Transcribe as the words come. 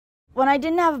When I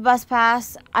didn't have a bus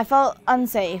pass, I felt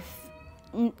unsafe.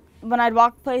 When I'd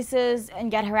walk places and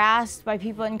get harassed by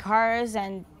people in cars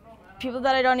and people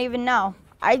that I don't even know.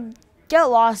 I get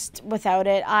lost without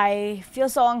it. I feel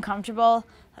so uncomfortable,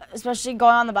 especially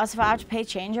going on the bus if I have to pay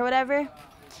change or whatever,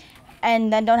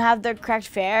 and then don't have the correct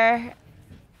fare.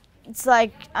 It's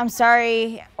like, I'm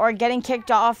sorry, or getting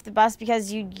kicked off the bus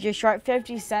because you're short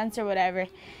 50 cents or whatever.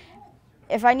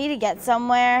 If I need to get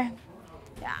somewhere,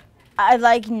 I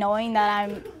like knowing that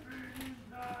I'm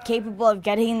capable of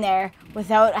getting there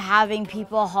without having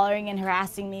people hollering and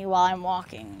harassing me while I'm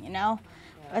walking, you know?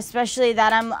 Especially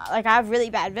that I have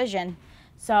really bad vision.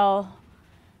 So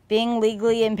being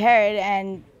legally impaired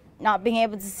and not being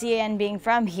able to see and being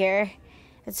from here,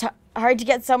 it's hard to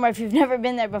get somewhere if you've never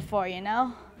been there before, you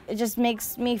know? It just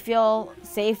makes me feel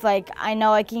safe, like I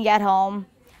know I can get home.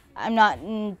 I'm not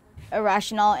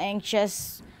irrational,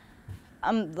 anxious.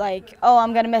 I'm like, oh,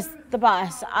 I'm gonna miss the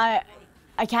bus. I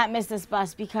can't miss this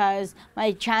bus because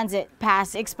my transit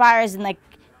pass expires in like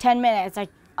 10 minutes.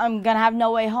 I'm gonna have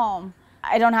no way home.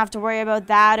 I don't have to worry about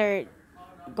that or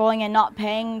going and not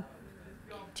paying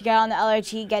to get on the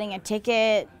LRT, getting a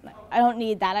ticket. I don't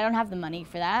need that. I don't have the money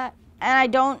for that. And I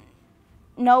don't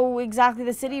know exactly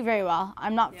the city very well.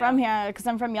 I'm not from here because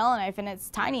I'm from Yellowknife and it's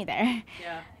tiny there.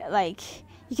 Yeah. Like,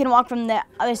 you can walk from the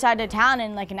other side of town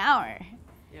in like an hour.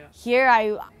 Yeah.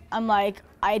 Here, I'm like,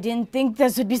 I didn't think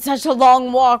this would be such a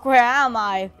long walk. Where am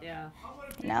I? Yeah.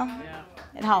 You know? Yeah.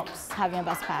 It helps having a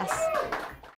bus pass.